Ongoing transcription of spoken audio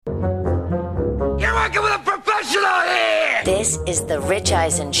This is The Rich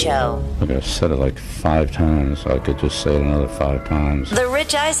Eisen Show. I'm going to said it like 5 times, so I could just say it another 5 times. The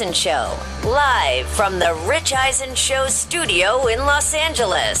Rich Eisen Show, live from The Rich Eisen Show studio in Los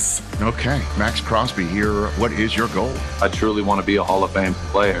Angeles. Okay, Max Crosby here. What is your goal? I truly want to be a Hall of Fame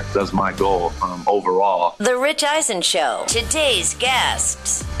player. That's my goal overall. The Rich Eisen Show. Today's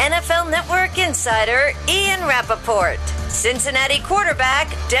guests: NFL Network insider Ian Rapoport, Cincinnati quarterback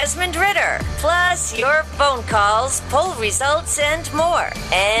Desmond Ridder, plus your phone calls, poll results, and more.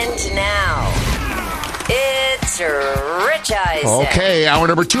 And now, it's Rich Eisen. Okay, hour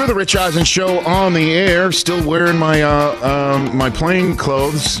number 2 of the Rich Eisen Show on the air. Still wearing my my plain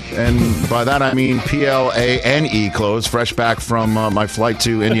clothes, and by that I mean PLANE clothes. Fresh back from my flight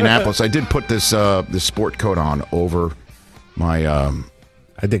to Indianapolis. I did put this sport coat on over my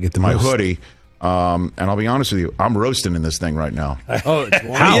I did get the my hoodie. And I'll be honest with you, I'm roasting in this thing right now. Oh,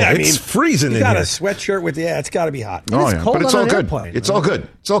 how? Yeah, it's freezing in here. You got a sweatshirt with it's got to be hot. Oh, yeah. But it's all good. It's all good.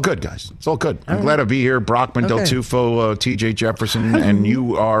 It's all good, guys. It's all good. I'm glad to be here. Brockman, Del Tufo, TJ Jefferson, and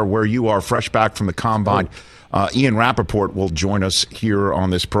you are where you are, fresh back from the Combine. Ian Rapoport will join us here on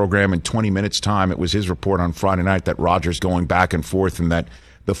this program in 20 minutes' time. It was his report on Friday night that Rodgers going back and forth, and that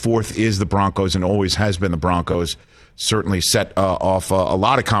the fourth is the Broncos and always has been the Broncos. Certainly set off a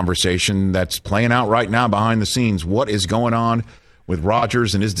lot of conversation that's playing out right now behind the scenes. What is going on with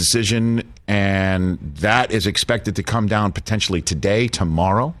Rodgers and his decision? And that is expected to come down potentially today,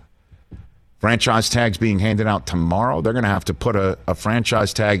 tomorrow. Franchise tags being handed out tomorrow. They're going to have to put a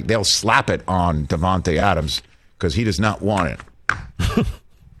franchise tag. They'll slap it on Davante Adams because he does not want it.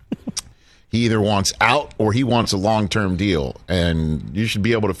 He either wants out or he wants a long-term deal. And you should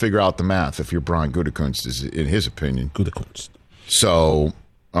be able to figure out the math if you're Brian Gutekunst, in his opinion. Gutekunst. So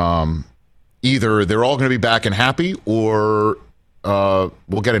either they're all going to be back and happy, or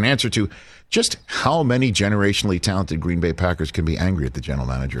we'll get an answer to just how many generationally talented Green Bay Packers can be angry at the general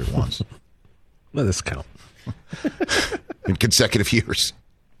manager at once. Let this count. In consecutive years.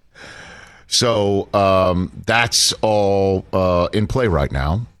 So that's all in play right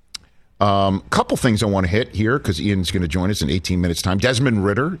now. Couple things I want to hit here because Ian's going to join us in 18 minutes' time. Desmond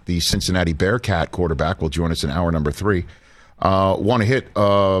Ridder, the Cincinnati Bearcat quarterback, will join us in hour number 3. Want to hit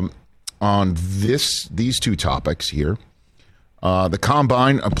on these two topics here. The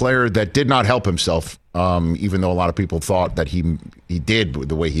Combine, a player that did not help himself, even though a lot of people thought that he did with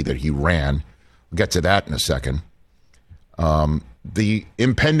the way that he ran. We'll get to that in a second. The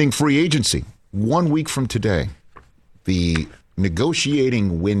impending free agency, 1 week from today. The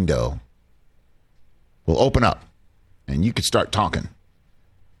negotiating window will open up, and you can start talking.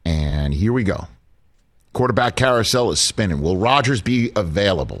 And here we go. Quarterback carousel is spinning. Will Rodgers be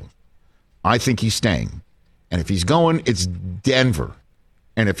available? I think he's staying. And if he's going, it's Denver.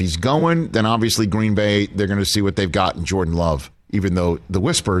 And if he's going, then obviously Green Bay, they're going to see what they've got in Jordan Love, even though the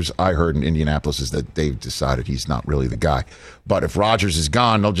whispers I heard in Indianapolis is that they've decided he's not really the guy. But if Rodgers is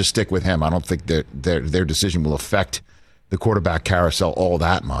gone, they'll just stick with him. I don't think that their decision will affect the quarterback carousel all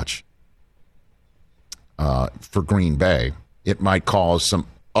that much. For Green Bay, it might cause some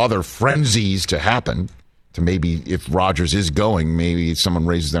other frenzies to happen. To maybe if Rodgers is going, maybe someone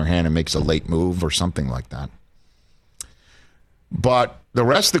raises their hand and makes a late move or something like that. But the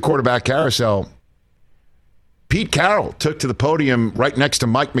rest of the quarterback carousel, Pete Carroll took to the podium right next to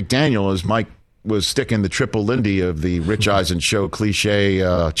Mike McDaniel as Mike was sticking the triple Lindy of the Rich Eisen Show cliche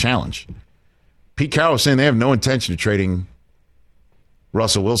challenge. Pete Carroll was saying they have no intention of trading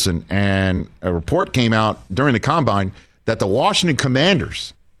Russell Wilson, and a report came out during the Combine that the Washington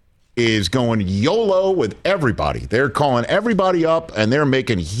Commanders is going YOLO with everybody. They're calling everybody up, and they're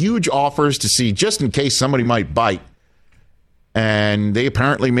making huge offers to see just in case somebody might bite. And they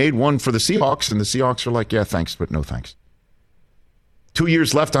apparently made one for the Seahawks, and the Seahawks are like, yeah, thanks, but no thanks. 2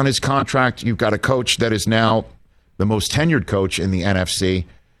 years left on his contract. You've got a coach that is now the most tenured coach in the NFC.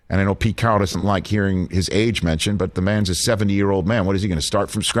 And I know Pete Carroll doesn't like hearing his age mentioned, but the man's a 70-year-old man. What is he going to start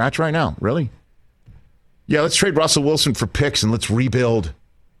from scratch right now? Really? Yeah, let's trade Russell Wilson for picks and let's rebuild.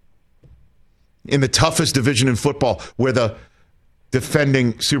 In the toughest division in football, where the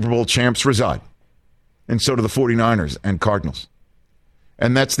defending Super Bowl champs reside. And so do the 49ers and Cardinals.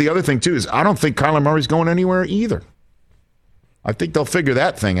 And that's the other thing, too, is I don't think Kyler Murray's going anywhere either. I think they'll figure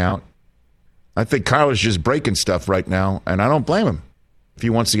that thing out. I think Kyler's just breaking stuff right now, and I don't blame him. If he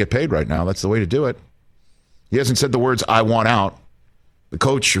wants to get paid right now, that's the way to do it. He hasn't said the words, I want out. The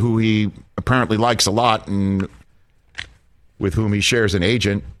coach, who he apparently likes a lot and with whom he shares an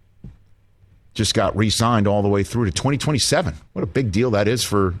agent, just got re-signed all the way through to 2027. What a big deal that is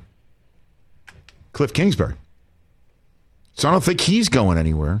for Cliff Kingsbury. So I don't think he's going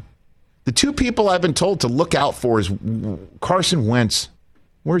anywhere. The two people I've been told to look out for is Carson Wentz.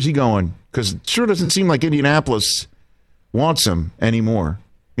 Where's he going? Because it sure doesn't seem like Indianapolis wants him anymore.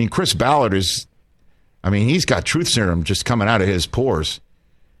 I mean, Chris Ballard he's got truth serum just coming out of his pores.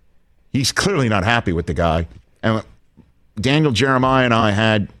 He's clearly not happy with the guy. And Daniel Jeremiah and I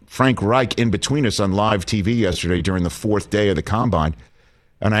had Frank Reich in between us on live TV yesterday during the fourth day of the Combine.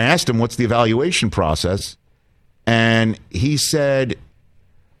 And I asked him, what's the evaluation process? And he said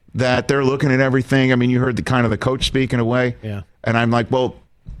that they're looking at everything. I mean, you heard the coach speak in a way. Yeah. And I'm like, well,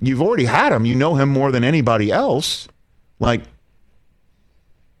 you've already had him. You know him more than anybody else. Like,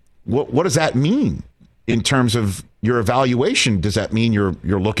 what does that mean in terms of your evaluation? Does that mean you're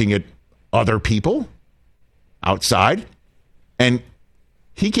looking at other people outside? And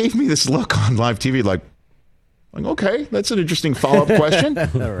he gave me this look on live TV like, okay, that's an interesting follow-up question.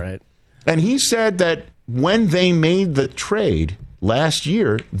 All right. And he said that when they made the trade last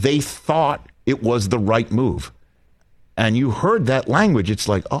year, they thought it was the right move. And you heard that language. It's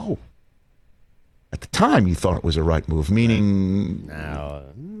like, oh, at the time you thought it was a right move, meaning now.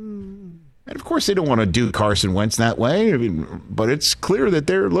 And of course, they don't want to do Carson Wentz that way. I mean, but it's clear that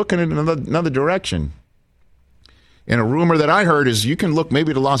they're looking in another direction. And a rumor that I heard is you can look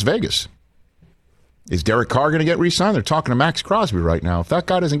maybe to Las Vegas. Is Derek Carr going to get re-signed? They're talking to Max Crosby right now. If that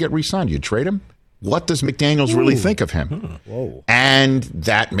guy doesn't get re-signed, you trade him? What does McDaniels really think of him? Whoa. And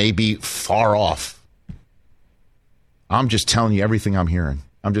that may be far off. I'm just telling you everything I'm hearing.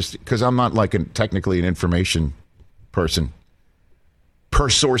 Because I'm not technically an information person. Per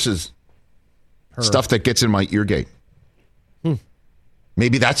sources. Stuff that gets in my ear gate.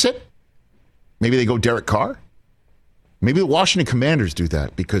 Maybe that's it. Maybe they go Derek Carr. Maybe the Washington Commanders do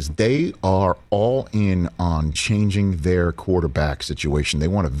that because they are all in on changing their quarterback situation. They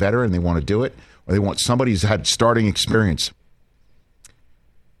want a veteran, they want to do it, or they want somebody who's had starting experience.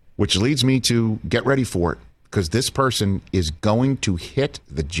 Which leads me to get ready for it because this person is going to hit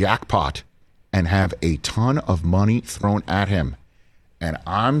the jackpot and have a ton of money thrown at him. And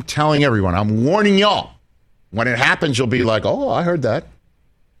I'm telling everyone, I'm warning y'all, when it happens, you'll be like, oh, I heard that.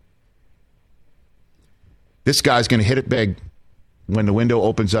 This guy's going to hit it big when the window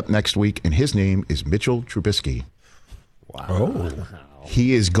opens up next week, and his name is Mitchell Trubisky. Wow. Oh.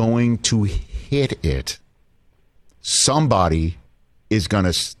 He is going to hit it. Somebody is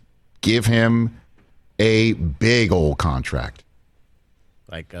going to give him a big old contract.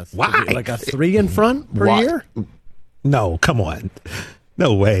 Like a 3 in front per year? No, come on.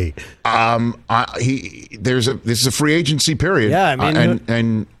 No way. This is a free agency period. Yeah, I mean,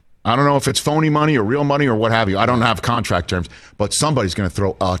 and I don't know if it's phony money or real money or what have you. I don't have contract terms, but somebody's going to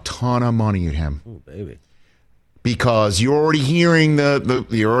throw a ton of money at him. Oh, baby. Because you're already hearing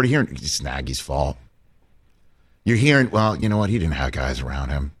it's Nagy's fault. You're hearing, well, you know what? He didn't have guys around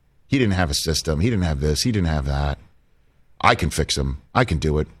him. He didn't have a system. He didn't have this. He didn't have that. I can fix him. I can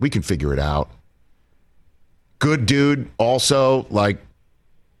do it. We can figure it out. Good dude, also,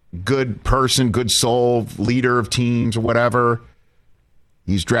 good person, good soul, leader of teams or whatever.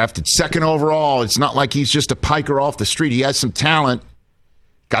 He's drafted 2nd overall. It's not like he's just a piker off the street. He has some talent.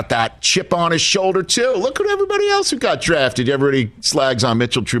 Got that chip on his shoulder, too. Look at everybody else who got drafted. Everybody slags on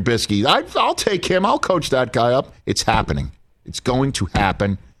Mitchell Trubisky. I'll take him. I'll coach that guy up. It's happening. It's going to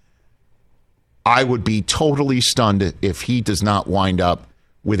happen. I would be totally stunned if he does not wind up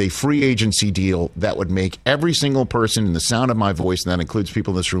with a free agency deal that would make every single person in the sound of my voice, and that includes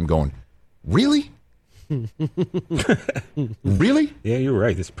people in this room, going, really? Really? Yeah, you're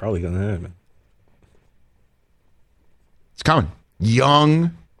right. This is probably going to happen. It's coming.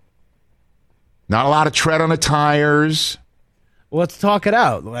 Young. Not a lot of tread on the tires. Well, let's talk it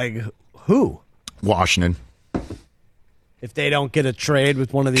out. Who? Washington. If they don't get a trade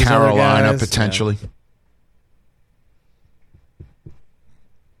with one of these Carolina, other guys, potentially. Yeah.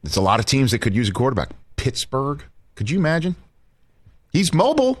 There's a lot of teams that could use a quarterback. Pittsburgh. Could you imagine? He's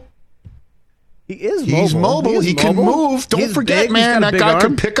mobile. He is mobile. He's mobile. He can move. Don't forget, big. man, that guy arm.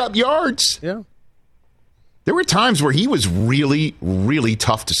 can pick up yards. Yeah. There were times where he was really, really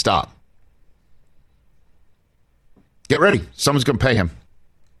tough to stop. Get ready. Someone's going to pay him.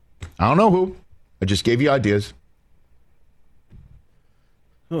 I don't know who. I just gave you ideas.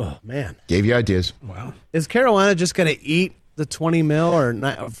 Oh, man. Gave you ideas. Wow. Is Carolina just going to eat the $20 million or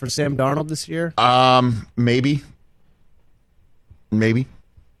not for Sam Darnold this year? Maybe.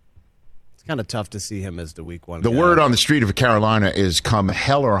 It's kind of tough to see him as the week one. The word on the street of Carolina is, come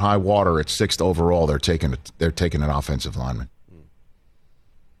hell or high water, at 6th overall, they're taking an offensive lineman.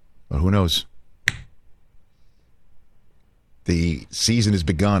 But who knows? The season has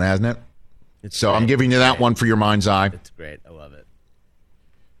begun, hasn't it? I'm giving you that one for your mind's eye. It's great. I love it.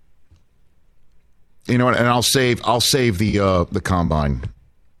 You know what? And I'll save the combine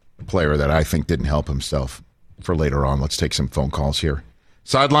player that I think didn't help himself for later on. Let's take some phone calls here.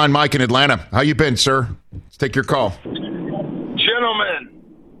 Sideline Mike in Atlanta. How you been, sir? Let's take your call. Gentlemen,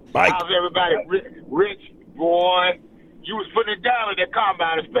 Mike. how's everybody? Rich, boy, you was putting it down at that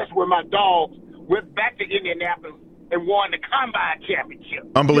combine, especially when my dogs went back to Indianapolis and won the combine championship.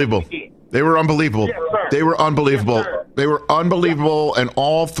 Unbelievable. Yes, They were unbelievable. Yes, sir. They were unbelievable. Yes, sir. They were unbelievable, and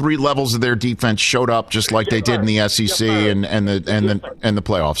all three levels of their defense showed up just like Yes, they did in the sir. SEC Yes, sir. and the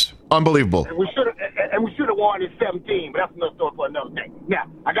playoffs. Unbelievable. And we should have won in 17, but that's another story for another day. Now,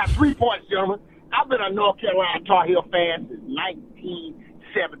 I got 3 points, gentlemen. I've been a North Carolina Tar Heel fan since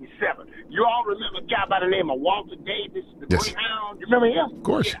 1977. You all remember a guy by the name of Walter Davis, the Yes. Greyhound? You remember him? Of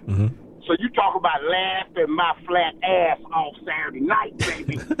course. So you talk about laughing my flat ass off Saturday night,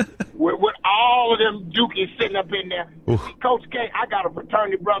 baby. with all of them dookies sitting up in there. Oof. See, Coach K, I got a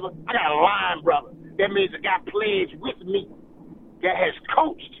fraternity brother. I got a line brother. That means a guy pledged with me that has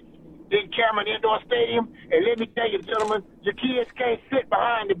coached in Cameron Indoor Stadium. And let me tell you, gentlemen, your kids can't sit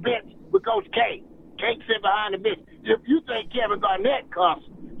behind the bench with Coach K. Can't sit behind the bench. If you think Kevin Garnett cuffs,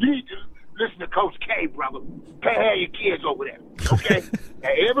 you need to listen to Coach K, brother. Can't have your kids over there, okay?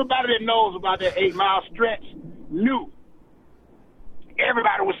 And everybody that knows about that 8-mile stretch knew.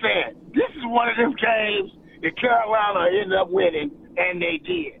 Everybody was saying, this is one of them games that Carolina ended up winning, and they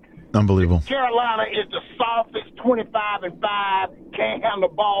did. Unbelievable. Carolina is the softest 25-5, can't handle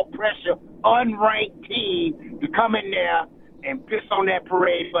ball pressure, unranked team to come in there and piss on that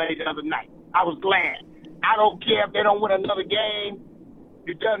parade buddy the other night. I was glad. I don't care if they don't win another game.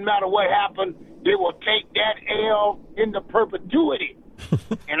 It doesn't matter what happened. They will take that L into perpetuity.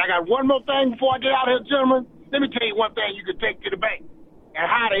 And I got one more thing before I get out of here, gentlemen. Let me tell you one thing you can take to the bank. And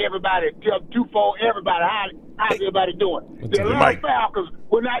hi to everybody. Tell twofold everybody. How's everybody doing? The Atlanta Falcons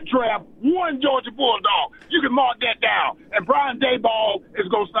will not draft one Georgia Bulldog. You can mark that down. And Brian Daboll is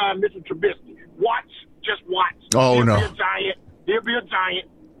going to sign Mitchell Trubisky. Watch. Just watch. Oh, no. He'll be a giant. He'll be a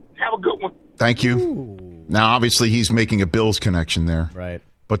giant. Have a good one. Thank you. Ooh. Now, obviously, he's making a Bills connection there. Right.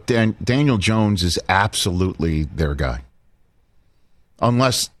 But Daniel Jones is absolutely their guy.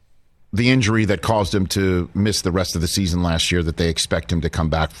 Unless the injury that caused him to miss the rest of the season last year that they expect him to come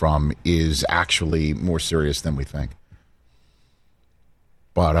back from is actually more serious than we think.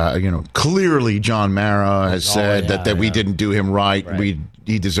 But, clearly John Mara has said that we didn't do him right.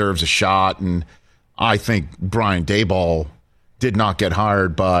 He deserves a shot. And I think Brian Daboll did not get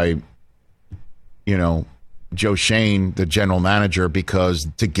hired by, Joe Shane, the general manager, because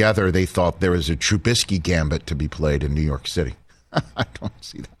together they thought there was a Trubisky gambit to be played in New York City. I don't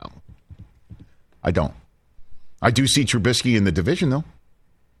see that one. I don't. I do see Trubisky in the division, though.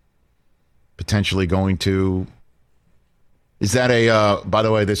 Potentially going to... Is that by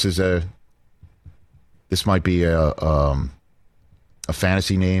the way, this might be a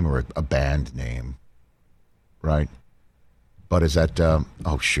fantasy name or a band name, right? But is that,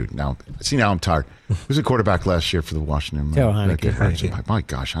 oh shoot, now I'm tired. Who's the quarterback last year for the Washington? Taylor Heineke. My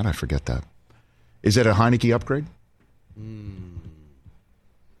gosh, how did I forget that? Is it a Heineke upgrade?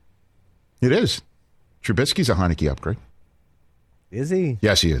 It is. Trubisky's a Heineke upgrade. Is he?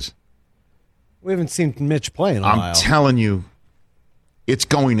 Yes, he is. We haven't seen Mitch play in a while. I'm telling you, it's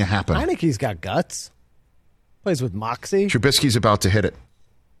going to happen. Heineke's got guts. Plays with moxie. Trubisky's about to hit it.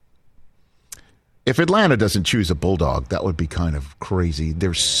 If Atlanta doesn't choose a Bulldog, that would be kind of crazy.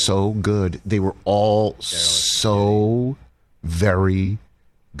 They're so good. They were all so very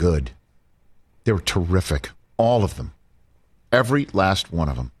good. They were terrific. All of them. Every last one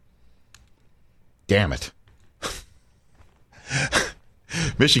of them. Damn it.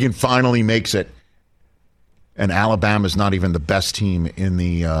 Michigan finally makes it. And Alabama's not even the best team in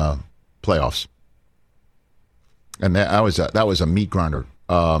the playoffs. And that was a meat grinder.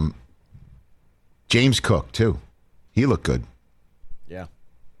 James Cook, too. He looked good. Yeah.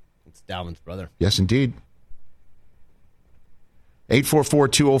 It's Dalvin's brother. Yes, indeed.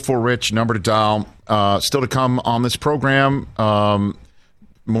 844-204-RICH, number to dial. Still to come on this program.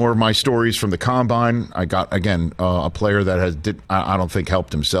 More of my stories from the Combine. I got, again, a player that I don't think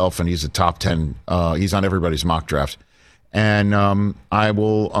helped himself, and he's a top 10. He's on everybody's mock draft. And I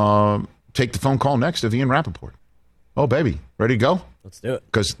will take the phone call next of Ian Rapoport. Oh, baby. Ready to go? Let's do it.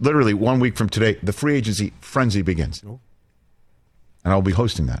 Because literally 1 week from today, the free agency frenzy begins. And I'll be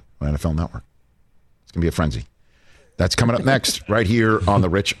hosting that on NFL Network. It's going to be a frenzy. That's coming up next right here on The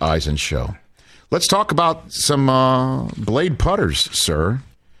Rich Eisen Show. Let's talk about some blade putters, sir.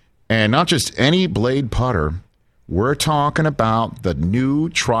 And not just any blade putter. We're talking about the new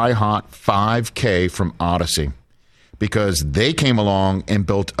Tri-Hot 5K from Odyssey. because they came along and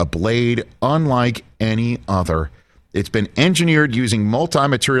built a blade unlike any other. It's been engineered using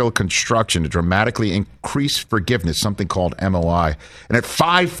multi-material construction to dramatically increase forgiveness, something called MOI. And at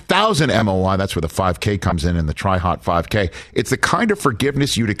 5,000 MOI, that's where the 5K comes in the Tri-Hot 5K. It's the kind of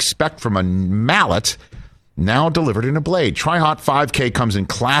forgiveness you'd expect from a mallet, now delivered in a blade. Tri-Hot 5K comes in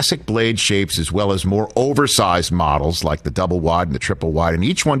classic blade shapes as well as more oversized models like the double wide and the triple wide. And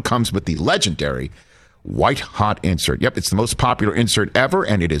each one comes with the legendary White Hot insert. Yep, it's the most popular insert ever,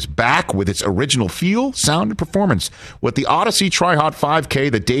 and it is back with its original feel, sound, and performance. With the Odyssey Tri-Hot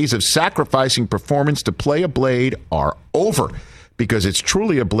 5K, the days of sacrificing performance to play a blade are over because it's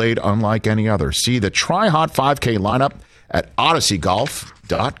truly a blade unlike any other. See the Tri-Hot 5K lineup at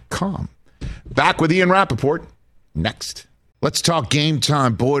odysseygolf.com. Back with Ian Rapoport next. Let's talk Game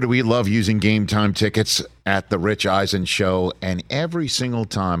Time. Boy, do we love using Game Time tickets at the Rich Eisen Show. And every single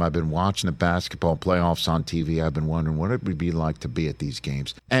time I've been watching the basketball playoffs on TV, I've been wondering what it would be like to be at these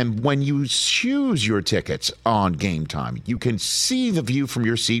games. And when you choose your tickets on Game Time, you can see the view from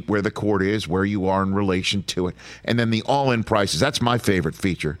your seat where the court is, where you are in relation to it, and then the all-in prices. That's my favorite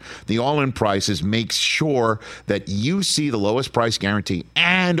feature. The all-in prices makes sure that you see the lowest price guarantee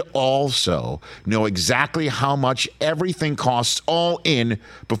and also know exactly how much everything costs all in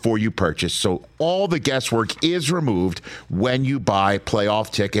before you purchase. So all the guesswork is removed when you buy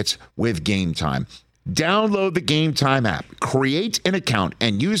playoff tickets with Game Time. Download the Game Time app, create an account,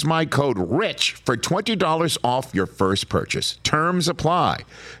 and use my code RICH for $20 off your first purchase. Terms apply.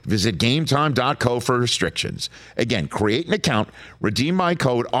 Visit GameTime.co for restrictions. Again, create an account, redeem my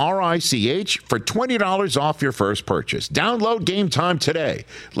code RICH for $20 off your first purchase. Download Game Time today.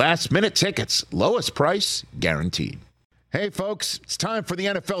 Last minute tickets, lowest price guaranteed. Hey, folks, it's time for the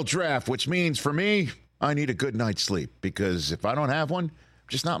NFL Draft, which means for me, I need a good night's sleep because if I don't have one, I'm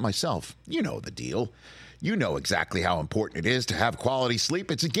just not myself. You know the deal. You know exactly how important it is to have quality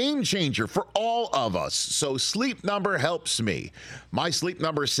sleep. It's a game changer for all of us. So Sleep Number helps me. My Sleep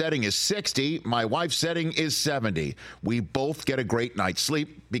Number setting is 60. My wife's setting is 70. We both get a great night's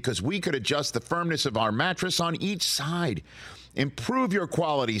sleep because we could adjust the firmness of our mattress on each side. Improve your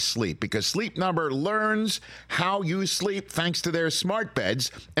quality sleep because Sleep Number learns how you sleep thanks to their smart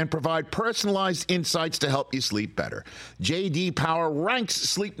beds and provide personalized insights to help you sleep better. J.D. Power ranks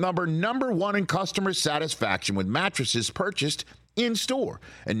Sleep Number #1 in customer satisfaction with mattresses purchased in-store.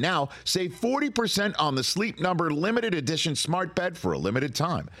 And now, save 40% on the Sleep Number limited edition smart bed for a limited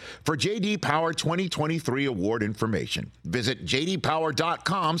time. For J.D. Power 2023 award information, visit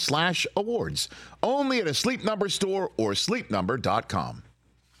jdpower.com/awards. Only at a Sleep Number store or sleepnumber.com.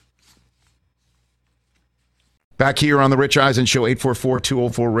 Back here on the Rich Eisen Show,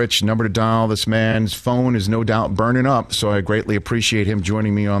 844-204-RICH, number to dial. This man's phone is no doubt burning up, so I greatly appreciate him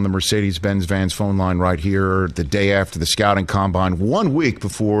joining me on the Mercedes-Benz Vans phone line right here the day after the scouting combine, 1 week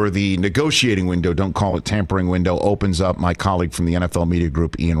before the negotiating window, don't call it tampering window, opens up. My colleague from the NFL Media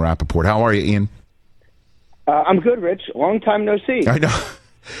Group, Ian Rapoport. How are you, Ian? I'm good, Rich. Long time no see. I know.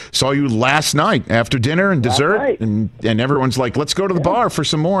 Saw you last night after dinner and dessert, and everyone's like, let's go to the bar for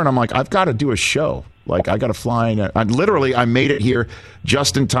some more. And I'm like, I've got to do a show. Like, I got to fly in. I made it here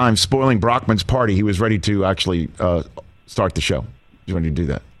just in time, spoiling Brockman's party. He was ready to actually start the show. You wanted to do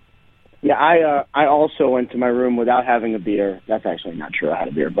that? Yeah, I also went to my room without having a beer. That's actually not true. I had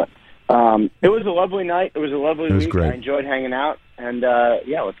a beer, but it was a lovely night. It was a lovely week. Great. I enjoyed hanging out, and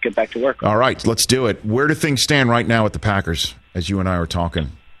yeah, let's get back to work. All right, let's do it. Where do things stand right now with the Packers as you and I are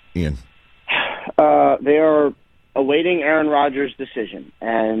talking, Ian? They are awaiting Aaron Rodgers' decision.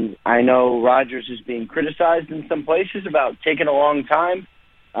 And I know Rodgers is being criticized in some places about taking a long time.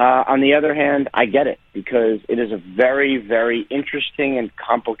 On the other hand, I get it because it is a very, very interesting and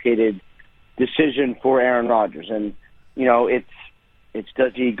complicated decision for Aaron Rodgers. And, you know, it's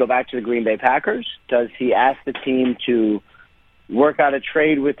does he go back to the Green Bay Packers? Does he ask the team to work out a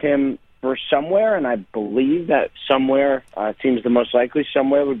trade with him for somewhere? And I believe that somewhere, seems the most likely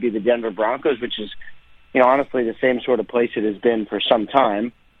somewhere would be the Denver Broncos, which is, you know, honestly, the same sort of place it has been for some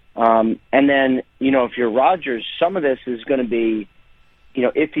time. And then, you know, if you're Rodgers, some of this is going to be, you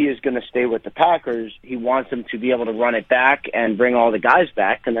know, if he is going to stay with the Packers, he wants them to be able to run it back and bring all the guys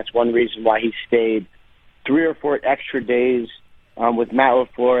back. And that's one reason why he stayed 3 or 4 extra days with Matt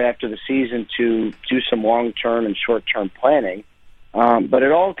LaFleur after the season to do some long-term and short-term planning. But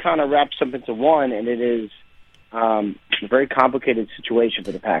it all kind of wraps up into one, and it is a very complicated situation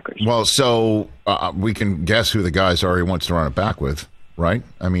for the Packers. Well, so we can guess who the guys are he wants to run it back with, right?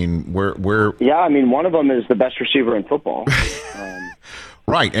 I mean, we're yeah, I mean, one of them is the best receiver in football.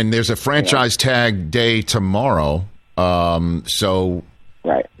 Right, and there's a franchise tag day tomorrow. So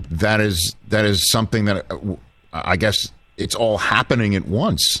right, that is something that I guess it's all happening at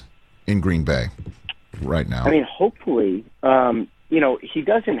once in Green Bay right now. I mean, hopefully, he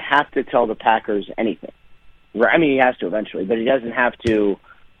doesn't have to tell the Packers anything. I mean, he has to eventually, but he doesn't have to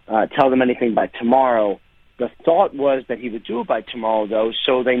tell them anything by tomorrow. The thought was that he would do it by tomorrow, though,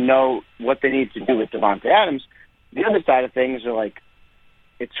 so they know what they need to do with Davante Adams. The other side of things are like,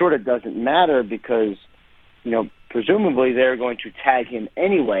 it sort of doesn't matter because, presumably they're going to tag him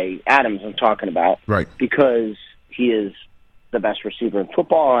anyway, Adams I'm talking about, right? Because he is the best receiver in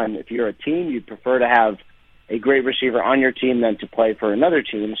football, and if you're a team, you'd prefer to have a great receiver on your team than to play for another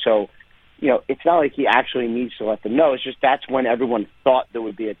team. So, it's not like he actually needs to let them know. It's just that's when everyone thought there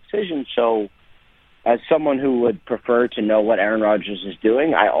would be a decision. So as someone who would prefer to know what Aaron Rodgers is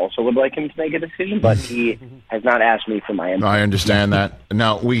doing, I also would like him to make a decision, but he has not asked me for my input. I understand that.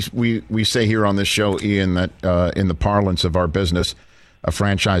 Now, we say here on this show, Ian, that in the parlance of our business, a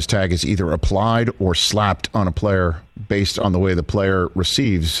franchise tag is either applied or slapped on a player based on the way the player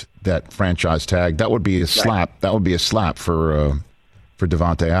receives that franchise tag. That would be a slap. Right. That would be a slap for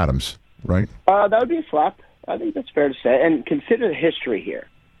Davante Adams, right? That would be a slap. I think that's fair to say. And consider the history here.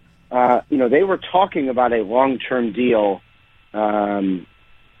 They were talking about a long-term deal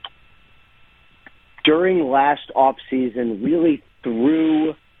during last offseason, really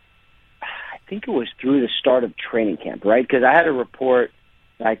through, I think it was through the start of training camp, right? Because I had a report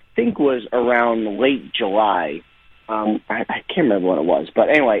that I think was around late July. I can't remember what it was. But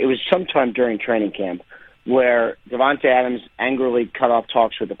anyway, it was sometime during training camp where Davante Adams angrily cut off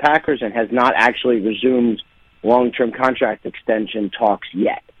talks with the Packers and has not actually resumed long-term contract extension talks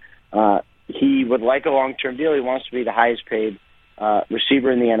yet. He would like a long-term deal. He wants to be the highest-paid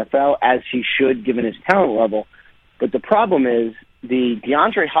receiver in the NFL, as he should, given his talent level. But the problem is the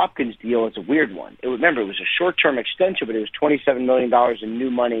DeAndre Hopkins deal is a weird one. Remember, it was a short-term extension, but it was $27 million in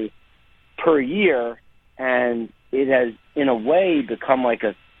new money per year, and it has, in a way, become like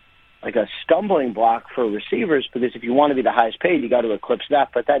a stumbling block for receivers, because if you want to be the highest-paid, you got to eclipse that.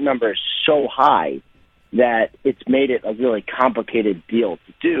 But that number is so high that it's made it a really complicated deal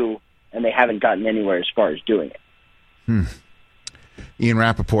to do, and they haven't gotten anywhere as far as doing it. Ian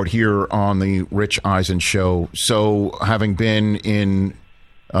Rapoport here on the Rich Eisen Show. So having been in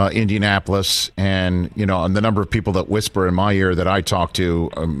Indianapolis, and, and the number of people that whisper in my ear that I talk to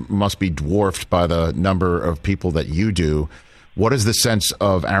must be dwarfed by the number of people that you do. What is the sense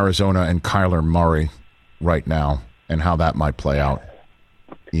of Arizona and Kyler Murray right now, and how that might play out?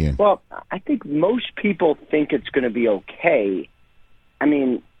 Ian. Well, I think most people think it's going to be okay. I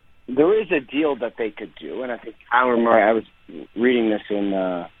mean, there is a deal that they could do, and I think Kyler Murray, I was reading this in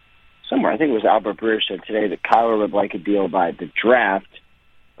somewhere, I think it was Albert Breer said today that Kyler would like a deal by the draft.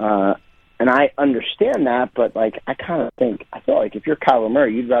 And I understand that, but I feel like if you're Kyler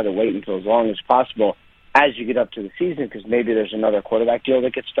Murray, you'd rather wait until as long as possible as you get up to the season, because maybe there's another quarterback deal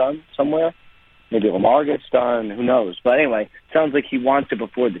that gets done somewhere. Maybe Lamar gets done. Who knows? But anyway, sounds like he wants it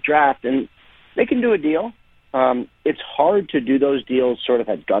before the draft, and they can do a deal. It's hard to do those deals sort of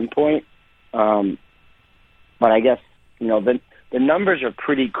at gunpoint. But I guess, the numbers are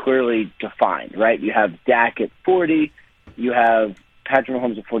pretty clearly defined, right? You have Dak at 40. You have Patrick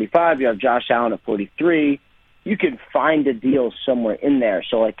Mahomes at 45. You have Josh Allen at 43. You can find a deal somewhere in there.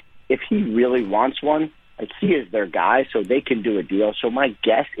 So, if he really wants one, he is their guy, so they can do a deal. So my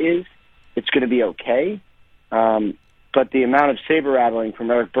guess is it's going to be okay. But the amount of saber-rattling from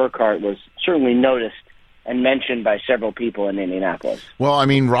Eric Burkhart was certainly noticed and mentioned by several people in Indianapolis. Well, I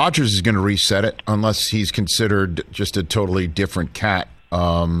mean, Rodgers is going to reset it unless he's considered just a totally different cat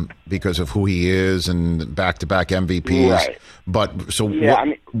because of who he is and back-to-back MVPs. Right. But so yeah,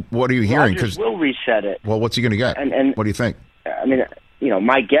 what are you hearing? Rodgers will reset it. Well, what's he going to get? And what do you think? I mean,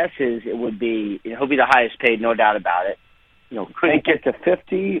 my guess is it would be, he'll be the highest paid, no doubt about it. Could it get to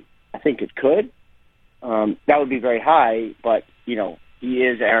 50? I think it could. That would be very high, but, he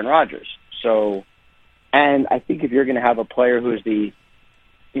is Aaron Rodgers. So, and I think if you're going to have a player who's the,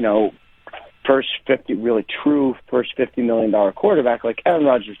 first $50 million quarterback, like Aaron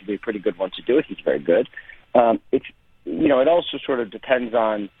Rodgers would be a pretty good one to do it. He's very good. It also sort of depends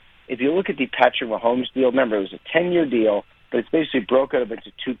on, if you look at the Patrick Mahomes deal, remember it was a 10-year deal, but it's basically broken up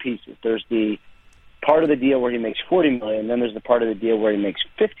into two pieces. There's the part of the deal where he makes $40 million, then there's the part of the deal where he makes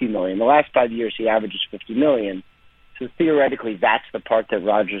 $50 million. The last 5 years he averages $50 million. So theoretically that's the part that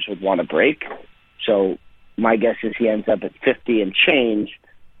Rodgers would want to break. So my guess is he ends up at 50 and change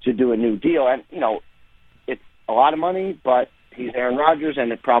to do a new deal. And, it's a lot of money, but he's Aaron Rodgers,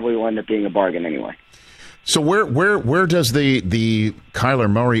 and it probably will end up being a bargain anyway. So where does the Kyler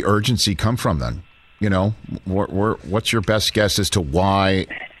Murray urgency come from then? What's your best guess as to why,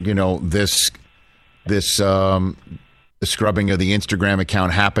 this this the scrubbing of the Instagram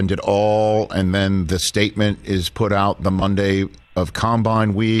account happened at all, and then the statement is put out the Monday of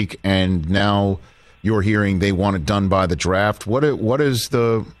Combine Week, and now you're hearing they want it done by the draft. What is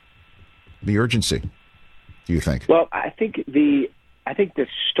the urgency, do you think? Well, I think this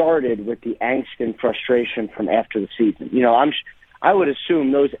started with the angst and frustration from after the season. You know, I would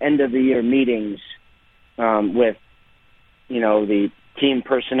assume those end of the year meetings with, you know, the team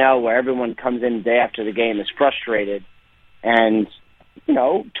personnel where everyone comes in the day after the game is frustrated and, you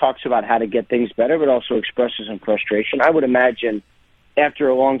know, talks about how to get things better, but also expresses some frustration. I would imagine after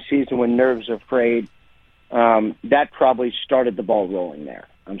a long season when nerves are frayed, that probably started the ball rolling there.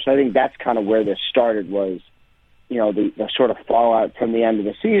 So I think that's kind of where this started was, you know, the sort of fallout from the end of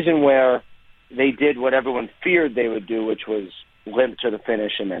the season where they did what everyone feared they would do, which was limp to the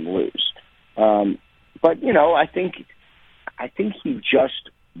finish and then lose. But, you know, I think he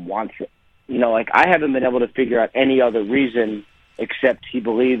just wants it. You know, like I haven't been able to figure out any other reason except he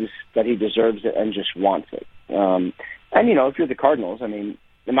believes that he deserves it and just wants it. And, you know, if you're the Cardinals, I mean,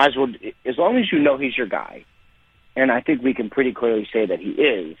 you might as well, as long as you know he's your guy, and I think we can pretty clearly say that he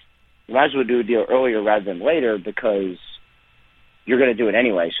is, you might as well do a deal earlier rather than later because you're going to do it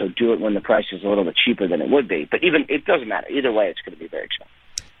anyway, so do it when the price is a little bit cheaper than it would be. But even it doesn't matter. Either way, it's going to be very expensive.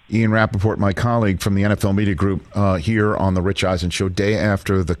 Ian Rapoport, my colleague from the NFL Media Group here on the Rich Eisen Show, day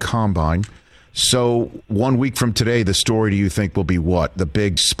after the Combine. So 1 week from today, the story, do you think, will be what? The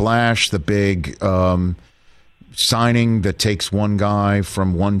big splash, the big signing that takes one guy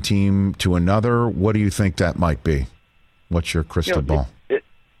from one team to another? What do you think that might be? What's your crystal ball?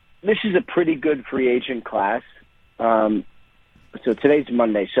 This is a pretty good free agent class. So today's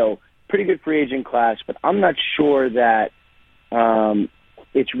Monday, so pretty good free agent class, but I'm not sure that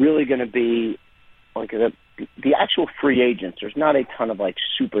it's really going to be like the actual free agents. There's not a ton of like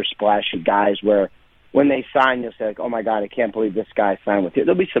super splashy guys where when they sign, you'll say like, oh my God, I can't believe this guy signed with you.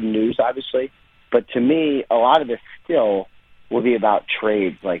 There'll be some news, obviously, but to me, a lot of this still will be about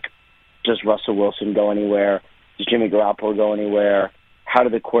trades. Like, does Russell Wilson go anywhere? Does Jimmy Garoppolo go anywhere? How do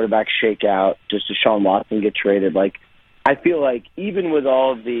the quarterbacks shake out? Does Deshaun Watson get traded? Like, I feel like even with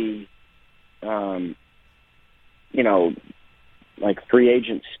all of the, you know, like free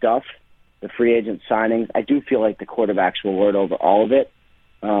agent stuff, the free agent signings, I do feel like the quarterbacks will lord over all of it.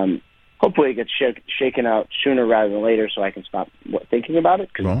 Hopefully it gets shaken out sooner rather than later so I can stop thinking about it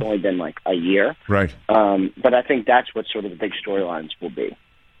because it's only been like a year. Right. But I think that's what sort of the big storylines will be.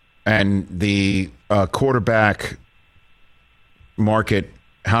 And the quarterback market,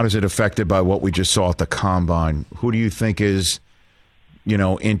 how does it affected by what we just saw at the Combine? Who do you think is, you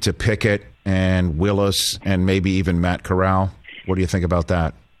know, into Pickett and Willis and maybe even Matt Corral? What do you think about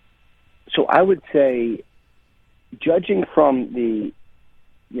that? So I would say, judging from the,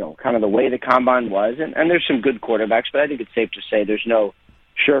 you know, kind of the way the Combine was, and there's some good quarterbacks, but I think it's safe to say there's no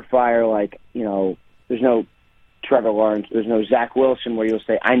surefire, like, you know, there's no Trevor Lawrence, there's no Zach Wilson where you'll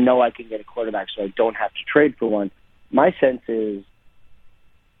say, I know I can get a quarterback so I don't have to trade for one. My sense is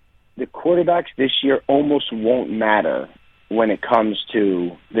the quarterbacks this year almost won't matter when it comes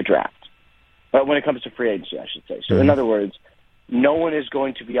to the draft. But when it comes to free agency, I should say. So in other words, no one is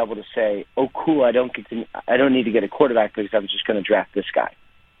going to be able to say, oh, cool, I don't need to get a quarterback because I'm just going to draft this guy.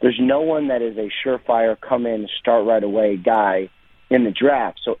 There's no one that is a surefire, come in, start right away guy in the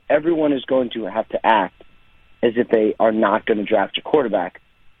draft. So everyone is going to have to act as if they are not going to draft a quarterback,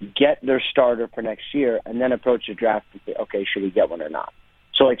 get their starter for next year, and then approach the draft and say, okay, should we get one or not?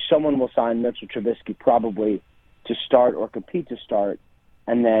 So, like, someone will sign Mitchell Trubisky probably to start or compete to start,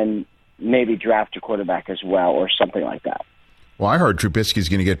 and then maybe draft a quarterback as well or something like that. Well, I heard Trubisky's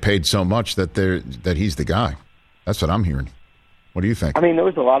going to get paid so much that he's the guy. That's what I'm hearing. What do you think? I mean, there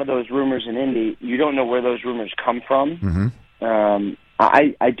was a lot of those rumors in Indy. You don't know where those rumors come from. Mm-hmm.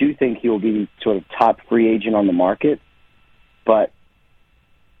 I do think he will be sort of top free agent on the market, but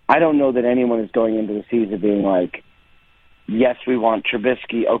I don't know that anyone is going into the season being like, yes, we want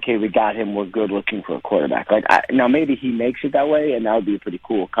Trubisky. Okay, we got him. We're good looking for a quarterback. Now, maybe he makes it that way, and that would be a pretty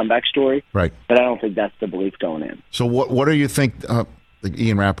cool comeback story. Right. But I don't think that's the belief going in. So what do you think,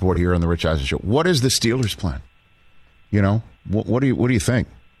 Ian Rapoport here on the Rich Eisen Show, what is the Steelers' plan? You know, what do you think?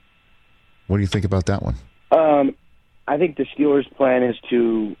 What do you think about that one? I think the Steelers' plan is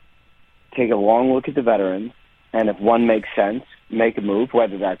to take a long look at the veterans, and if one makes sense, make a move,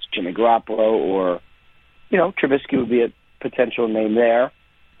 whether that's Jimmy Garoppolo or, you know, Trubisky would be a potential name there.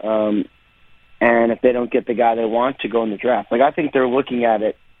 And if they don't get the guy they want, to go in the draft. Like, I think they're looking at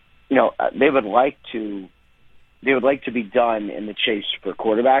it, you know, they would like to be done in the chase for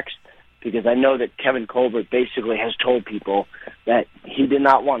quarterbacks, because I know that Kevin Colbert basically has told people that he did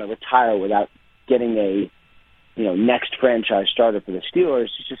not want to retire without getting a next franchise starter for the Steelers.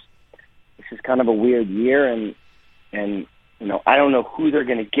 This is kind of a weird year, and I don't know who they're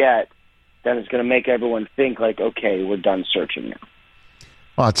going to get that is going to make everyone think like, okay, we're done searching now.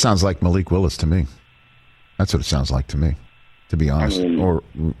 Well, it sounds like Malik Willis to me. That's what it sounds like to me, to be honest.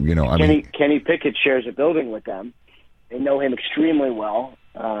 Kenny Pickett shares a building with them. They know him extremely well.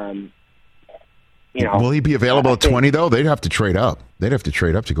 Will he be available at 20, though? They'd have to trade up. They'd have to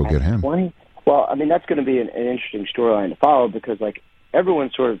trade up to go get him. 20? Well, I mean, that's going to be an interesting storyline to follow because, like, everyone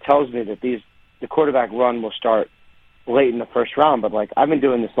sort of tells me that the quarterback run will start late in the first round, but, like, I've been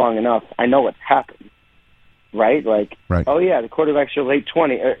doing this long enough. I know what's happened, right? Like, oh, yeah, the quarterbacks are late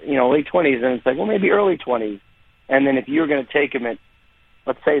 20s, and it's like, well, maybe early 20s. And then if you're going to take him at,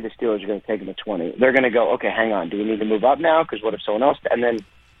 let's say the Steelers are going to take him at 20, they're going to go, okay, hang on, do we need to move up now? Because what if someone else, and then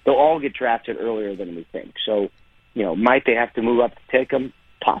they'll all get drafted earlier than we think. So, might they have to move up to take him?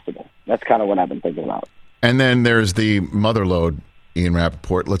 Possible. That's kind of what I've been thinking about. And then there's the motherlode, Ian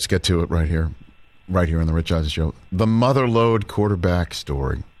Rapoport. Let's get to it right here on the Rich Eisen Show. The motherlode quarterback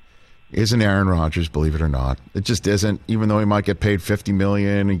story isn't Aaron Rodgers, believe it or not. It just isn't, even though he might get paid $50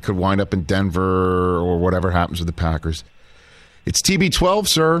 million. He could wind up in Denver or whatever happens with the Packers. It's TB12,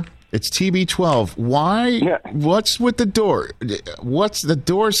 sir. It's TB12. Why? Yeah. What's with the door? What's the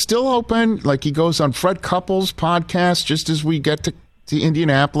door still open? Like he goes on Fred Couples' podcast just as we get to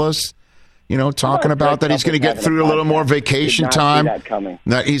Indianapolis, talking about that he's going to get through a little more vacation time.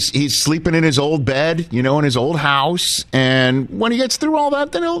 That he's sleeping in his old bed, in his old house, and when he gets through all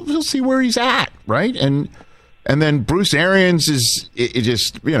that, then he'll see where he's at, right? And then Bruce Arians is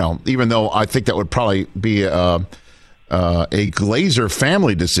even though I think that would probably be a Glazer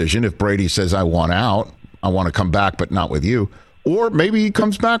family decision if Brady says I want out, I want to come back, but not with you, or maybe he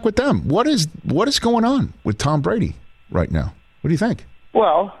comes back with them. What is going on with Tom Brady right now? What do you think?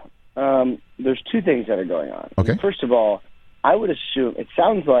 Well, there's two things that are going on. Okay. First of all, I would assume, it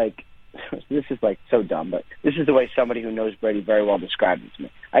sounds like, this is like so dumb, but this is the way somebody who knows Brady very well described it to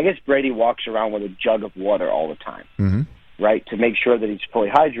me. I guess Brady walks around with a jug of water all the time, right, to make sure that he's fully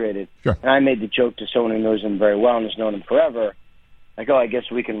hydrated. Sure. And I made the joke to someone who knows him very well and has known him forever, like, I guess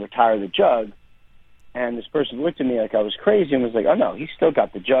we can retire the jug. And this person looked at me like I was crazy and was like, oh, no, he's still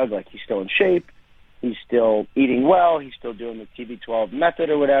got the jug, like he's still in shape. He's still eating well. He's still doing the TB12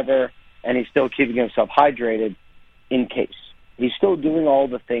 method or whatever, and he's still keeping himself hydrated in case. He's still doing all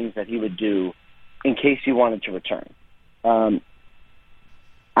the things that he would do in case he wanted to return. I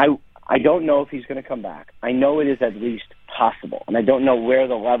don't know if he's going to come back. I know it is at least possible, and I don't know where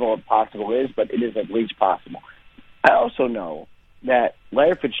the level of possible is, but it is at least possible. I also know that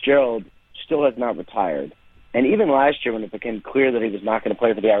Larry Fitzgerald still has not retired, and even last year when it became clear that he was not going to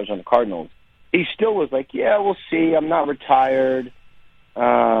play for the Arizona Cardinals, he still was like, yeah, we'll see. I'm not retired.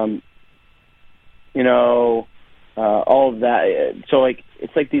 All of that. So, like,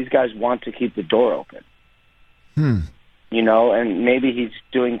 it's like these guys want to keep the door open. And maybe he's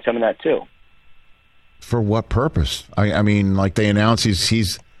doing some of that too. For what purpose? I mean, like they announce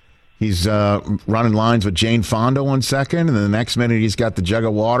he's running lines with Jane Fonda 1 second, and then the next minute he's got the jug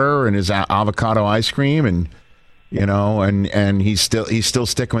of water and his avocado ice cream, and he's still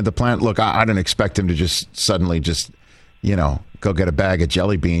sticking with the plan. Look, I didn't expect him to just suddenly go get a bag of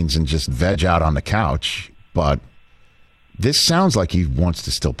jelly beans and just veg out on the couch. But this sounds like he wants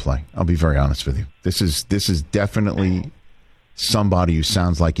to still play. I'll be very honest with you. This is definitely somebody who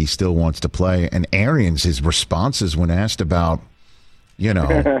sounds like he still wants to play. And Arians, his responses when asked about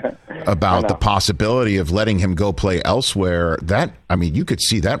the possibility of letting him go play elsewhere, you could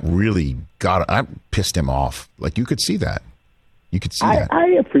see that really that pissed him off. Like, you could see that.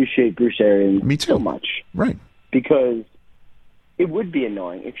 I appreciate Bruce Arians so much. Right. Because it would be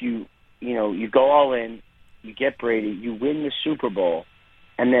annoying if you go all in, you get Brady, you win the Super Bowl,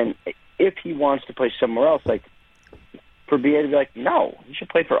 and then if he wants to play somewhere else, like, for BA to be like, no, he should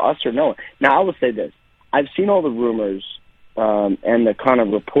play for us or no one. Now, I will say this. I've seen all the rumors and the kind of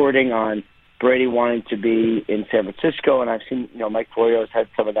reporting on Brady wanting to be in San Francisco, and I've seen, Mike Florio's had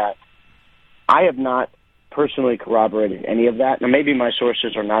some of that. I have not personally corroborated any of that. Now, maybe my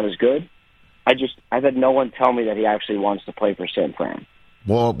sources are not as good. I've had no one tell me that he actually wants to play for San Fran.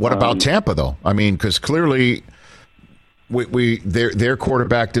 Well, what about Tampa, though? I mean, because clearly their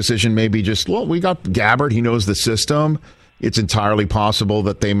quarterback decision may be just, well, we got Gabbard. He knows the system. It's entirely possible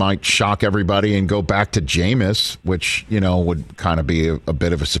that they might shock everybody and go back to Jameis, which, would kind of be a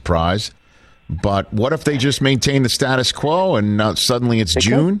bit of a surprise. But what if they just maintain the status quo and suddenly it's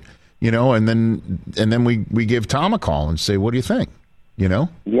June, and then we give Tom a call and say, what do you think? You know?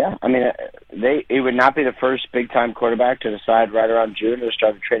 Yeah, I mean, it would not be the first big-time quarterback to decide right around June to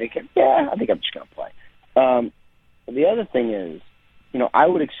start a training camp. Yeah, I think I'm just going to play. The other thing is, I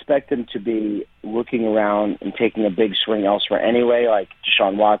would expect them to be looking around and taking a big swing elsewhere anyway, like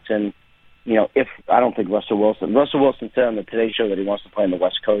Deshaun Watson. If I don't think Russell Wilson said on the Today Show that he wants to play on the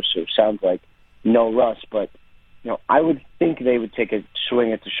West Coast, so it sounds like no Russ, but I would think they would take a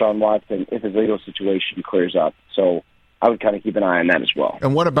swing at Deshaun Watson if his legal situation clears up. So I would kind of keep an eye on that as well.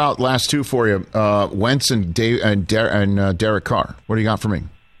 And what about last two for you? Wentz and Derek Carr. What do you got for me?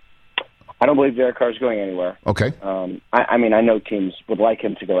 I don't believe Derek Carr is going anywhere. Okay. I mean, I know teams would like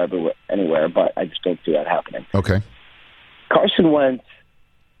him to go anywhere, but I just don't see that happening. Okay. Carson Wentz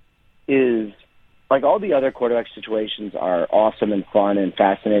is, like all the other quarterback situations, are awesome and fun and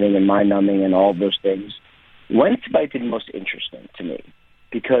fascinating and mind-numbing and all of those things. Wentz might be the most interesting to me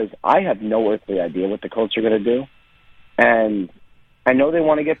because I have no earthly idea what the Colts are going to do. And I know they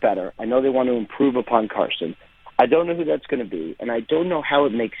want to get better. I know they want to improve upon Carson. I don't know who that's going to be, and I don't know how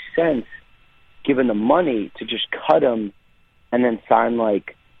it makes sense, given the money, to just cut him and then sign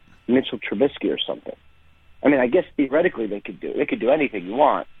like Mitchell Trubisky or something. I mean, I guess theoretically they could do anything you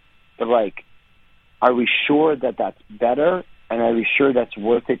want, but like, are we sure that that's better? And are we sure that's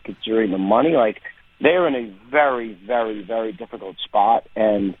worth it considering the money? Like, they're in a very, very, very difficult spot,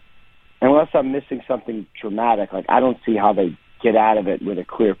 and unless I'm missing something dramatic, like I don't see how they get out of it with a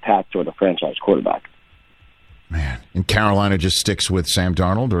clear path toward a franchise quarterback. Man, and Carolina just sticks with Sam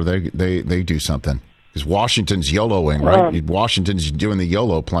Darnold, or they do something? Because Washington's YOLOing, right? Washington's doing the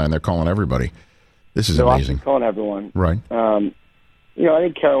YOLO plan. They're calling everybody. This is amazing. Calling everyone. Right. I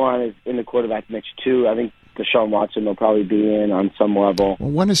think Carolina's in the quarterback mix too. I think Deshaun Watson will probably be in on some level. Well,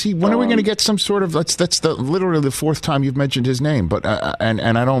 when is he? When are we going to get some sort of? That's literally the fourth time you've mentioned his name. But I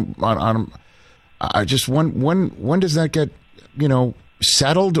just when does that get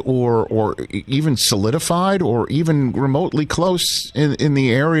settled or even solidified or even remotely close in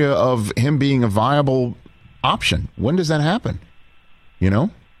the area of him being a viable option? When does that happen?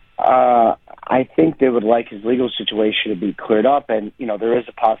 I think they would like his legal situation to be cleared up, and there is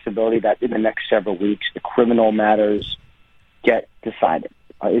a possibility that in the next several weeks the criminal matters get decided.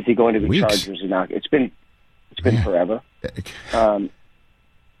 Is he going to be charged or is he not? It's been forever.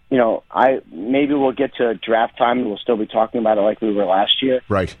 Maybe we'll get to draft time and we'll still be talking about it like we were last year.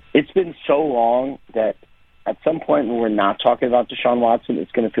 Right. It's been so long that at some point when we're not talking about Deshaun Watson,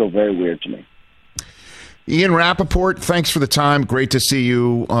 it's going to feel very weird to me. Ian Rapoport, thanks for the time. Great to see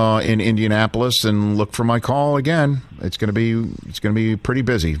you in Indianapolis, and look for my call again. It's going to be pretty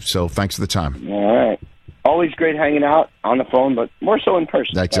busy. So thanks for the time. All right. Always great hanging out on the phone, but more so in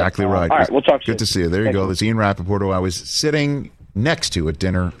person. That's exactly right. All right, we'll talk soon. Good to see you. There you go. There's Ian Rapoport, who I was sitting next to at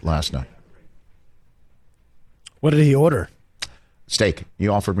dinner last night. What did he order? Steak. He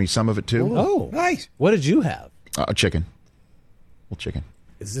offered me some of it too. Oh, nice. What did you have? Chicken. Well, chicken.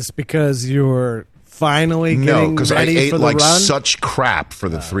 Is this because you're finally getting ready because I ate for the like run? such crap for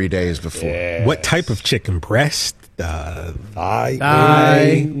the 3 days before. Yeah. What type of chicken? Breast? Thigh?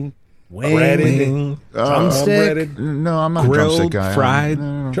 Wing? Drumstick? No, I'm not Grilled, a drumstick guy. fried?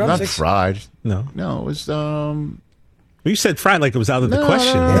 Not fried. No. No, it was You said fried like it was out of the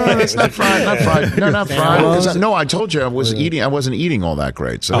question. No, it's not fried. Not fried. No, not fried. No, I told you I was eating. I wasn't eating all that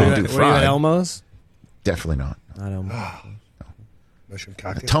great, so I didn't do fried. Were you at Elmo's? Definitely not. Not Elmo's. Mushroom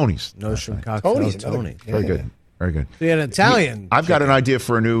cocktail. Tony's. No shroom cocktail. Tony. Very good. Very good. So you had an Italian. I've got an idea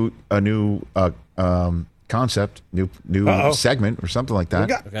for a new concept, new segment or something like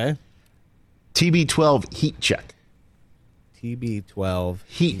that. Okay. TB12 Heat Check. TB12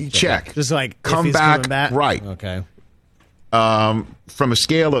 Heat Check. Just like come if he's back, coming back. Right. Okay. From a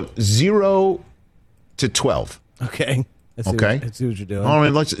scale of 0 to 12. Okay. Let's see what you're doing. I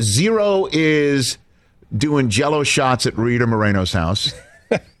mean, 0 is doing Jello shots at Rita Moreno's house.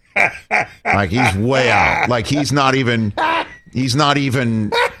 Like he's way out. Like he's not even. I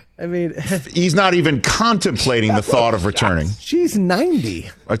mean, he's not even contemplating the thought of returning. She's 90.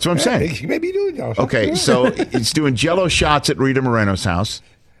 That's what I'm saying. She may be doing Jello shots. Okay, so he's doing Jello shots at Rita Moreno's house.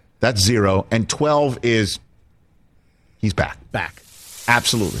 That's 0, and 12 is he's back. Back.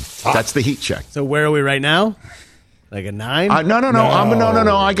 Absolutely. That's the heat check. So where are we right now? Like a 9? No.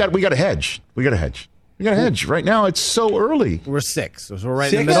 We got a hedge. We got a hedge. Right now, it's so early. We're 6. So we're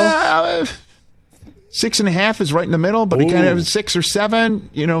right in the middle? 6.5 is right in the middle, but he kind of have 6 or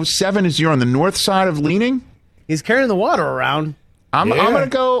 7. 7 is you're on the north side of leaning. He's carrying the water around. I'm gonna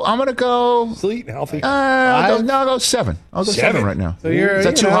go. Sleep healthy. I'll go 7. I'll go 7 right now. So is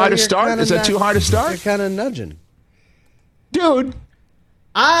that too high to start? Is that too high to start? You're kind of nudging. Dude,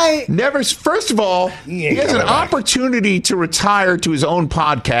 First of all, he has an opportunity to retire to his own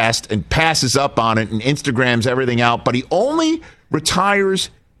podcast and passes up on it and Instagrams everything out, but he only retires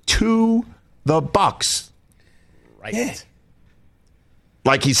to the Bucks. Right. Yeah.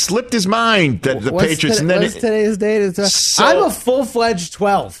 Like he slipped his mind that the Patriots. What's today's date? I'm a full-fledged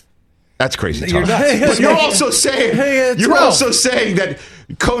 12. That's crazy talk. But you're also saying that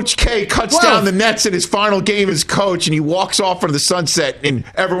Coach K cuts down the Nets in his final game as coach, and he walks off into the sunset, and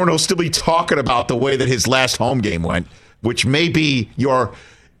everyone will still be talking about the way that his last home game went, which may be your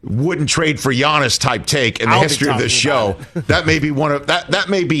wouldn't trade for Giannis type take in the history of this show. That may be that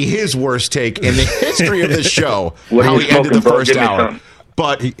may be his worst take in the history of this show. How he ended the first hour.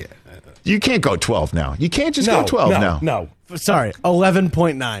 But you can't go 12 now. You can't just go 12 now. No. Sorry,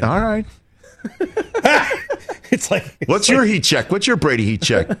 11.9. All right. What's your heat check? What's your Brady heat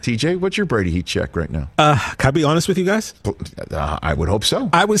check, TJ? What's your Brady heat check right now? Can I be honest with you guys? I would hope so.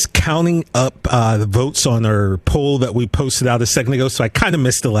 I was counting up the votes on our poll that we posted out a second ago, so I kind of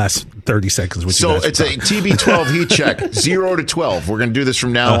missed the last 30 seconds. So it's a TB12 heat check, 0 to 12. We're going to do this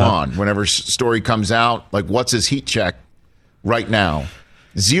from now on. Whenever story comes out, like what's his heat check right now?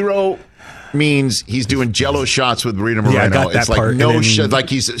 0 means he's doing Jello shots with Rita Moreno. Yeah, I got that it's like part. like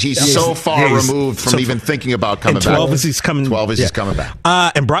he's so far removed from even thinking about coming 12 back. Is he's coming. 12 is he's coming back.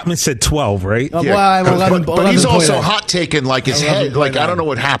 And Brockman said 12, right? But he's also hot taking like his head. Like I don't know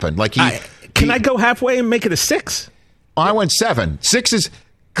what happened. Like can I go halfway and make it a 6? I went 7. 6 is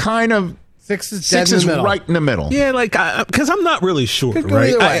kind of. 6 is right in the middle. Yeah, like because I'm not really sure.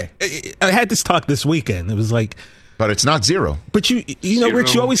 Right? I had this talk this weekend. It was like. But it's not 0. But you know,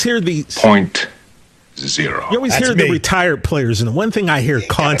 Rich, you always hear the .0. You always hear the retired players, and the one thing I hear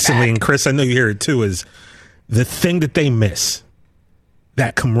constantly, and Chris, I know you hear it too, is the thing that they miss,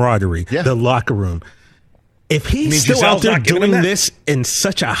 that camaraderie, the locker room. If he's still out there doing this in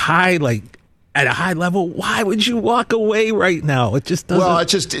such a high, at a high level, why would you walk away right now? It just doesn't. Well,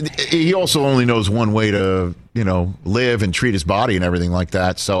 he also only knows one way to, live and treat his body and everything like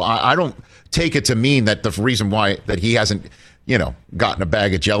that. So I don't take it to mean that the reason why that he hasn't, gotten a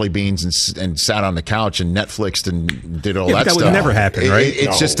bag of jelly beans and sat on the couch and Netflixed and did all that stuff. That would never happen, right?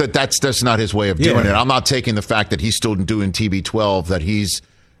 It's just that's just not his way of doing it. I'm not taking the fact that he's still doing TB12, that he's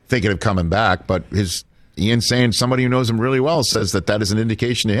thinking of coming back, but Ian saying somebody who knows him really well says that is an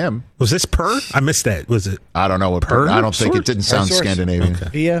indication to him. Was this per? I missed that. Was it? I don't know what per. I don't think it didn't sound Scandinavian. Okay.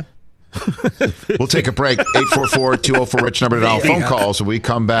 Via. We'll take a break. 844-204-RICH number to dial. Phone calls when we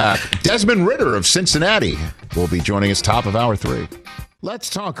come back. Desmond Ridder of Cincinnati will be joining us top of hour 3. Let's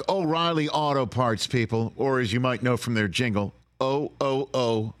talk O'Reilly Auto Parts, people, or as you might know from their jingle,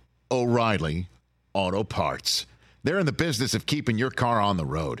 O'Reilly Auto Parts. They're in the business of keeping your car on the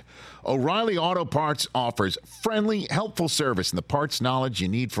road. O'Reilly Auto Parts offers friendly, helpful service and the parts knowledge you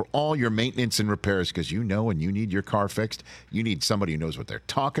need for all your maintenance and repairs, because when you need your car fixed, you need somebody who knows what they're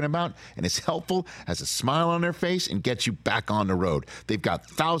talking about and is helpful, has a smile on their face, and gets you back on the road. They've got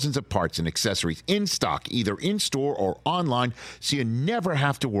thousands of parts and accessories in stock, either in-store or online, so you never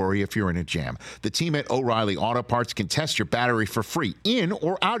have to worry if you're in a jam. The team at O'Reilly Auto Parts can test your battery for free in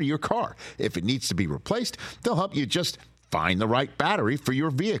or out of your car. If it needs to be replaced, they'll help you just find the right battery for your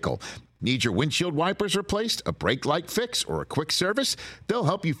vehicle. Need your windshield wipers replaced, a brake light fix, or a quick service? They'll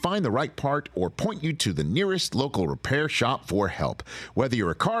help you find the right part or point you to the nearest local repair shop for help. Whether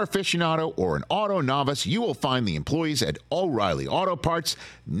you're a car aficionado or an auto novice, you will find the employees at O'Reilly Auto Parts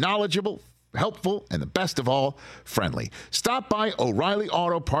knowledgeable, helpful, and the best of all, friendly. Stop by O'Reilly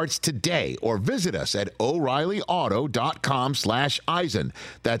Auto Parts today or visit us at O'ReillyAuto.com/Eisen.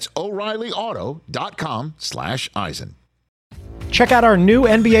 That's O'ReillyAuto.com/Eisen. Check out our new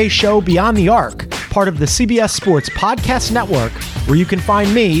NBA show, Beyond the Arc, part of the CBS Sports Podcast Network, where you can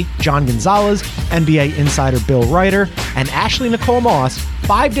find me, John Gonzalez, NBA insider Bill Ryder, and Ashley Nicole Moss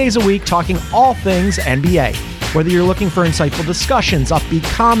 5 days a week talking all things NBA. Whether you're looking for insightful discussions, upbeat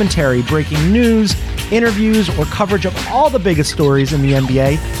commentary, breaking news, interviews, or coverage of all the biggest stories in the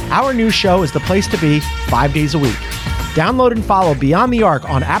NBA, our new show is the place to be 5 days a week. Download and follow Beyond the Arc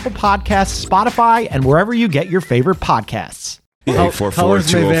on Apple Podcasts, Spotify, and wherever you get your favorite podcasts.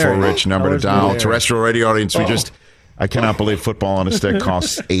 844-204-RICH number to dial. Terrestrial radio audience, I cannot believe football on a stick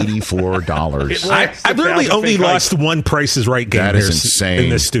costs $84. I really only lost one Price is Right game. That is insane. In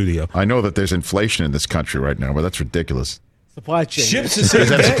this studio. I know that there's inflation in this country right now, but that's ridiculous. Supply chain. Ships Is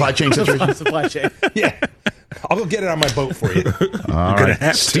that a supply chain situation? Supply chain. Yeah. I'll go get it on my boat for you. All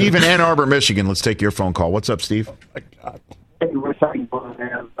right. Steve in Ann Arbor, Michigan. Let's take your phone call. What's up, Steve? I had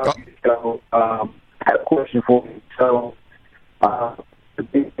a question for you. So, the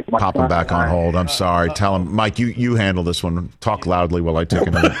big pop him back on hold. I'm sorry. Tell him, Mike, you handle this one. Talk loudly while I take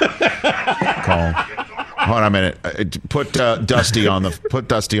another call. Hold on a minute. Put Dusty on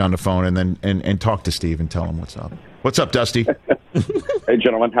the phone and then and talk to Steve and tell him what's up. What's up, Dusty? Hey,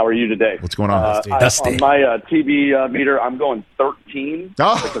 gentlemen, how are you today? What's going on? Dusty. On my TB meter, I'm going 13.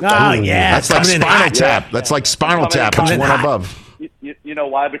 Oh yeah. That's like Spinal Tap. That's like Spinal Tap. It's one above. You know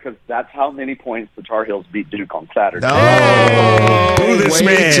why? Because that's how many points the Tar Heels beat Duke on Saturday. Oh, boo this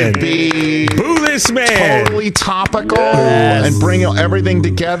man. Boo this man. Totally topical and bring everything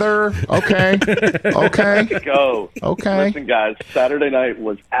together. Okay. Go. Okay. Listen, guys, Saturday night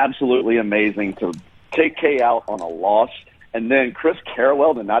was absolutely amazing to take K out on a loss. And then Chris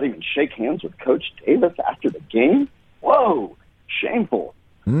Carrawell to not even shake hands with Coach Davis after the game? Whoa, shameful.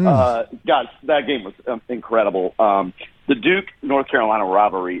 Guys, that game was incredible. The Duke-North Carolina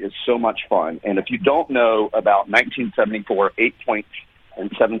rivalry is so much fun. And if you don't know about 1974, 8 points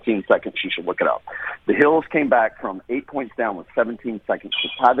and 17 seconds, you should look it up. The Hills came back from 8 points down with 17 seconds to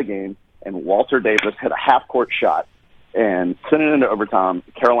tie the game, and Walter Davis hit a half-court shot and sent it into overtime.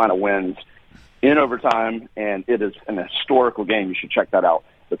 Carolina wins in overtime, and it is an historical game. You should check that out.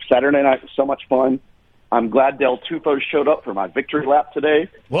 But Saturday night was so much fun. I'm glad Del Tufo showed up for my victory lap today.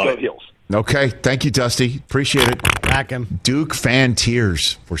 Go Heels. Okay. Thank you, Dusty. Appreciate it. Back him. Duke fan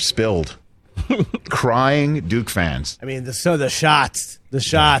tears were spilled. Crying Duke fans. I mean, the shots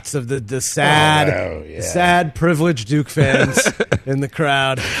of the sad, privileged Duke fans in the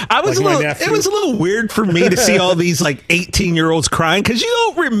crowd. It was a little weird for me to see all these like 18-year-olds crying because you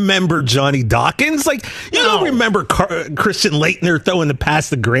don't remember Johnny Dawkins. Like you don't remember Christian Laettner throwing the pass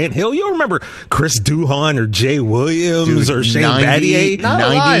to Grant Hill. You don't remember Chris Duhon or Jay Williams or Shane Battier. Not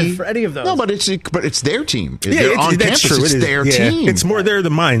alive for any of those. No, but it's their team. They're on campus. True. It's their team. It's more there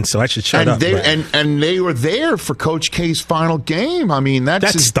than mine, so I should shut up. And they were there for Coach K's final game. I mean,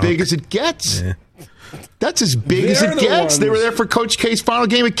 that's as big as it gets. Yeah. That's as big as it gets. They were there for Coach K's final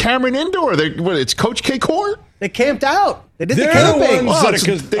game at Cameron Indoor. It's Coach K court. They camped out. They did the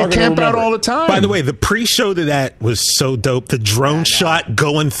camping. They camp out all the time. By the way, the pre-show to that was so dope. The drone shot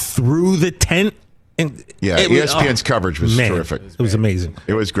going through the tent. And ESPN's coverage was terrific. It was amazing.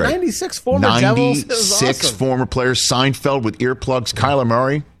 It was great. 96 former Devils. 96 former players. Seinfeld with earplugs. Kyler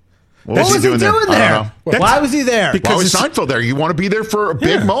Murray. What was he doing there? Why was he there? Why was Seinfeld there? You want to be there for a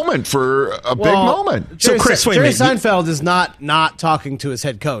big moment, big moment. Jerry Seinfeld is not talking to his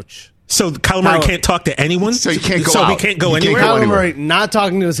head coach. So Kyler Murray can't talk to anyone? So he can't go out. So he can't go anywhere? Kyler Murray not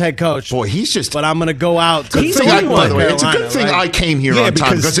talking to his head coach. Boy, he's just... But I'm going to go out. By the way, it's a good thing I came here on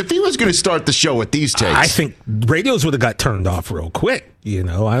time, because if he was going to start the show with these takes... I think radios would have got turned off real quick. I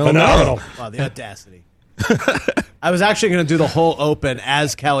don't know. Wow, the audacity. I was actually going to do the whole open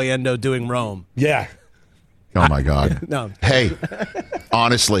as Caliendo doing Rome. Yeah. Oh, my God. No. Hey,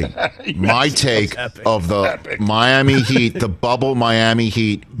 honestly, my take of the Miami Heat, the bubble Miami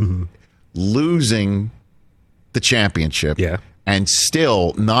Heat, losing the championship and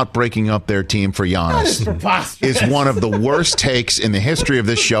still not breaking up their team for Giannis is one of the worst takes in the history of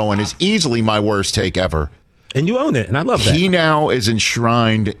this show and is easily my worst take ever. And you own it, and I love that. He now is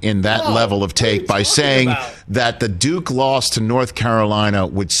enshrined in that level of take by saying that the Duke loss to North Carolina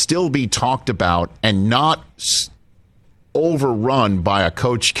would still be talked about and not overrun by a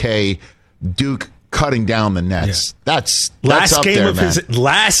Coach K Duke cutting down the nets. That's up there, man.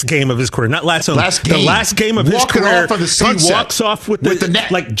 Last game of his career, not last one. The last game of his career. He walks off with the net,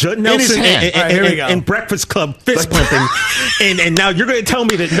 like Judd Nelson and Breakfast Club fist pumping, and now you're going to tell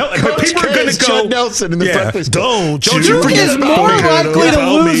me that but people are going to go Judd Nelson in the Breakfast Club. Don't you forget is more likely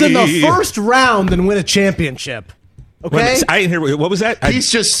to lose in the first round than win a championship. Okay, I didn't hear what was that.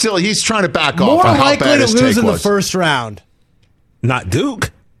 He's trying to back off. More likely to lose in the first round. Not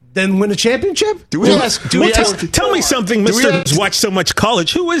Duke. Then win a championship? Tell me something, Mr. Who's watched so much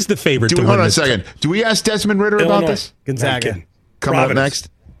college. Who is the favorite? Hold on a second. Do we ask Desmond Ritter about this? Gonzaga. Coming up next.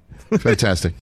 Fantastic.